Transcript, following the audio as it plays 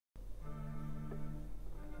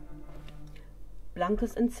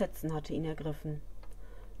Blankes Entsetzen hatte ihn ergriffen.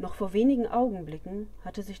 Noch vor wenigen Augenblicken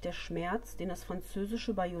hatte sich der Schmerz, den das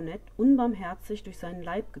französische Bajonett unbarmherzig durch seinen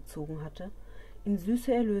Leib gezogen hatte, in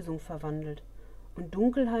süße Erlösung verwandelt und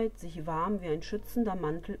Dunkelheit sich warm wie ein schützender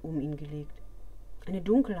Mantel um ihn gelegt. Eine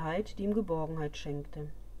Dunkelheit, die ihm Geborgenheit schenkte.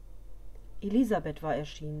 Elisabeth war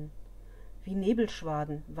erschienen. Wie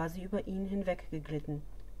Nebelschwaden war sie über ihn hinweggeglitten,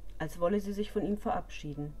 als wolle sie sich von ihm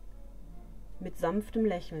verabschieden. Mit sanftem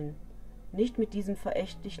Lächeln, nicht mit diesem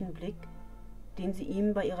verächtlichen Blick, den sie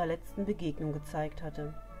ihm bei ihrer letzten Begegnung gezeigt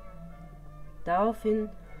hatte. Daraufhin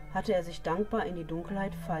hatte er sich dankbar in die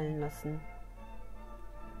Dunkelheit fallen lassen.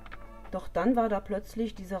 Doch dann war da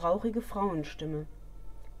plötzlich diese rauchige Frauenstimme,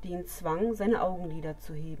 die ihn zwang, seine Augenlider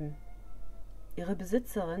zu heben. Ihre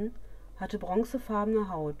Besitzerin hatte bronzefarbene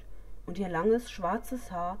Haut, und ihr langes,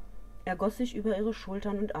 schwarzes Haar ergoss sich über ihre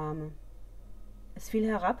Schultern und Arme. Es fiel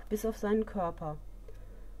herab bis auf seinen Körper,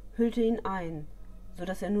 hüllte ihn ein, so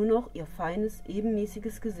dass er nur noch ihr feines,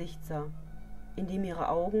 ebenmäßiges Gesicht sah, in dem ihre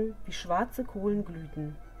Augen wie schwarze Kohlen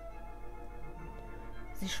glühten.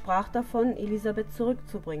 Sie sprach davon, Elisabeth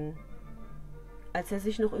zurückzubringen. Als er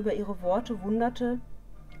sich noch über ihre Worte wunderte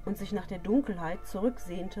und sich nach der Dunkelheit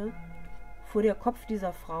zurücksehnte, fuhr der Kopf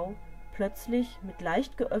dieser Frau plötzlich mit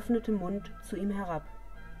leicht geöffnetem Mund zu ihm herab.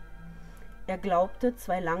 Er glaubte,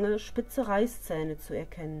 zwei lange, spitze Reißzähne zu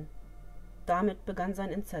erkennen. Damit begann sein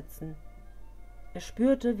Entsetzen. Er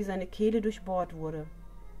spürte, wie seine Kehle durchbohrt wurde.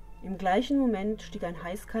 Im gleichen Moment stieg ein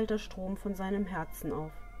heißkalter Strom von seinem Herzen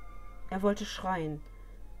auf. Er wollte schreien,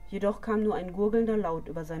 jedoch kam nur ein gurgelnder Laut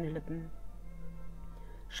über seine Lippen.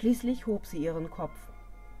 Schließlich hob sie ihren Kopf.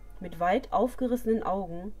 Mit weit aufgerissenen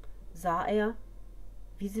Augen sah er,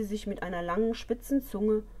 wie sie sich mit einer langen, spitzen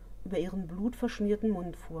Zunge über ihren blutverschmierten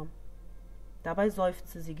Mund fuhr. Dabei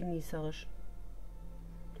seufzte sie genießerisch.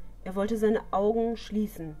 Er wollte seine Augen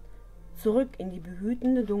schließen, zurück in die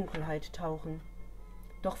behütende Dunkelheit tauchen.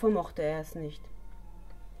 Doch vermochte er es nicht.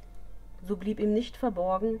 So blieb ihm nicht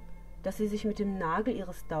verborgen, dass sie sich mit dem Nagel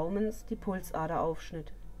ihres Daumens die Pulsader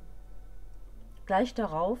aufschnitt. Gleich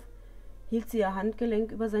darauf hielt sie ihr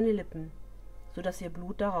Handgelenk über seine Lippen, so dass ihr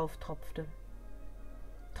Blut darauf tropfte.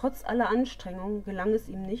 Trotz aller Anstrengung gelang es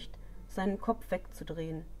ihm nicht, seinen Kopf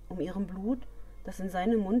wegzudrehen, um ihrem Blut, das in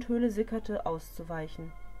seine Mundhöhle sickerte,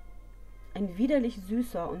 auszuweichen. Ein widerlich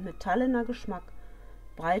süßer und metallener Geschmack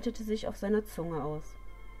breitete sich auf seiner Zunge aus.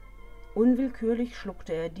 Unwillkürlich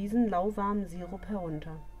schluckte er diesen lauwarmen Sirup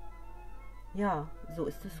herunter. »Ja, so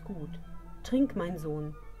ist es gut. Trink, mein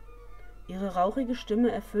Sohn.« Ihre rauchige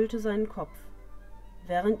Stimme erfüllte seinen Kopf,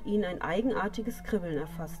 während ihn ein eigenartiges Kribbeln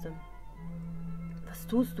erfasste. »Was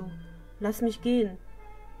tust du? Lass mich gehen!«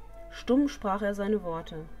 Stumm sprach er seine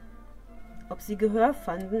Worte. Ob sie Gehör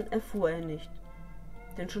fanden, erfuhr er nicht,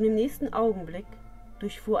 denn schon im nächsten Augenblick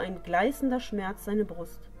durchfuhr ein gleißender Schmerz seine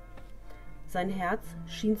Brust. Sein Herz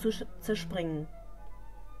schien zu zerspringen.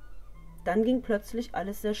 Dann ging plötzlich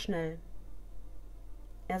alles sehr schnell.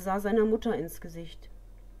 Er sah seiner Mutter ins Gesicht,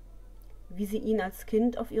 wie sie ihn als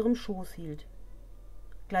Kind auf ihrem Schoß hielt.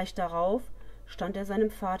 Gleich darauf stand er seinem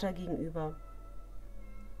Vater gegenüber,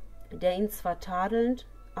 der ihn zwar tadelnd,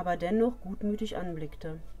 aber dennoch gutmütig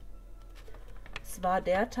anblickte. Es war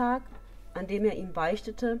der Tag, an dem er ihm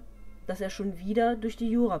beichtete, dass er schon wieder durch die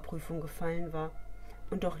Juraprüfung gefallen war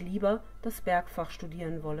und doch lieber das Bergfach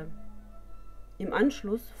studieren wolle. Im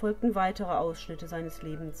Anschluss folgten weitere Ausschnitte seines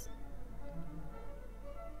Lebens.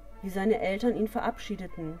 Wie seine Eltern ihn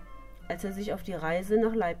verabschiedeten, als er sich auf die Reise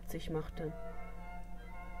nach Leipzig machte.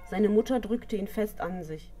 Seine Mutter drückte ihn fest an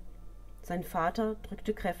sich, sein Vater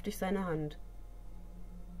drückte kräftig seine Hand.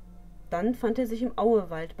 Dann fand er sich im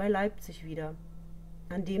Auewald bei Leipzig wieder,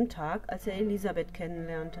 an dem Tag, als er Elisabeth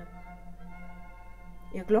kennenlernte.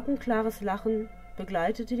 Ihr glockenklares Lachen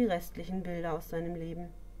begleitete die restlichen Bilder aus seinem Leben.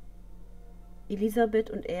 Elisabeth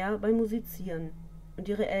und er beim Musizieren und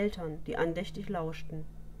ihre Eltern, die andächtig lauschten.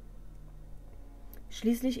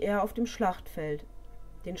 Schließlich er auf dem Schlachtfeld,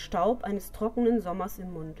 den Staub eines trockenen Sommers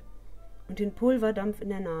im Mund und den Pulverdampf in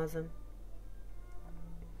der Nase.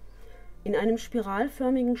 In einem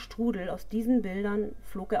spiralförmigen Strudel aus diesen Bildern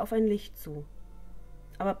flog er auf ein Licht zu.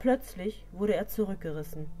 Aber plötzlich wurde er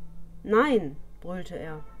zurückgerissen. »Nein!« brüllte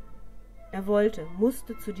er. Er wollte,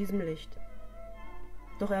 musste zu diesem Licht.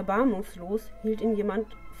 Doch erbarmungslos hielt ihn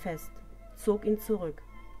jemand fest, zog ihn zurück.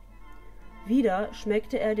 Wieder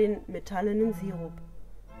schmeckte er den metallenen Sirup,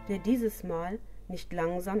 der dieses Mal nicht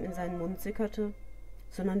langsam in seinen Mund sickerte,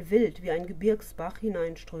 sondern wild wie ein Gebirgsbach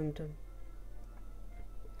hineinströmte.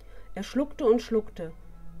 Er schluckte und schluckte,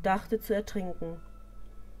 dachte zu ertrinken.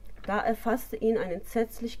 Da erfasste ihn ein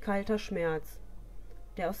entsetzlich kalter Schmerz,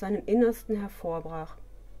 der aus seinem Innersten hervorbrach.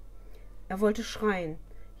 Er wollte schreien,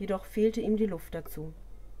 jedoch fehlte ihm die Luft dazu.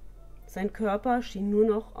 Sein Körper schien nur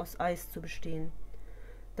noch aus Eis zu bestehen,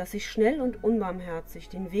 das sich schnell und unbarmherzig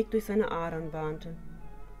den Weg durch seine Adern bahnte.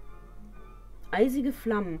 Eisige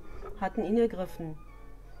Flammen hatten ihn ergriffen,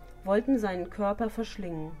 wollten seinen Körper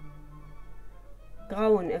verschlingen.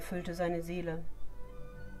 Grauen erfüllte seine Seele.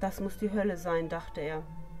 Das muß die Hölle sein, dachte er.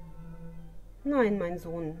 Nein, mein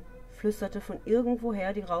Sohn, flüsterte von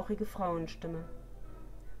irgendwoher die rauchige Frauenstimme.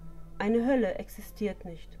 Eine Hölle existiert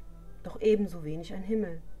nicht, doch ebenso wenig ein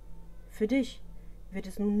Himmel. Für dich wird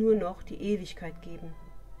es nun nur noch die Ewigkeit geben,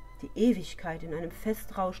 die Ewigkeit in einem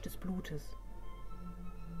Festrausch des Blutes.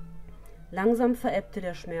 Langsam verebbte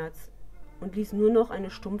der Schmerz und ließ nur noch eine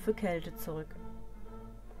stumpfe Kälte zurück.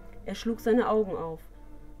 Er schlug seine Augen auf.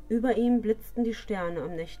 Über ihm blitzten die Sterne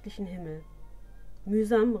am nächtlichen Himmel.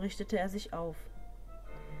 Mühsam richtete er sich auf.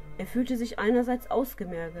 Er fühlte sich einerseits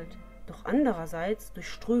ausgemergelt, doch andererseits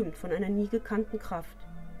durchströmt von einer nie gekannten Kraft.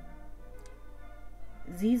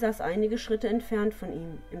 Sie saß einige Schritte entfernt von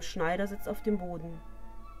ihm, im Schneidersitz auf dem Boden.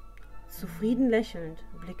 Zufrieden lächelnd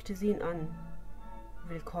blickte sie ihn an.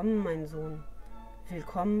 Willkommen, mein Sohn,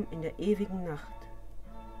 willkommen in der ewigen Nacht.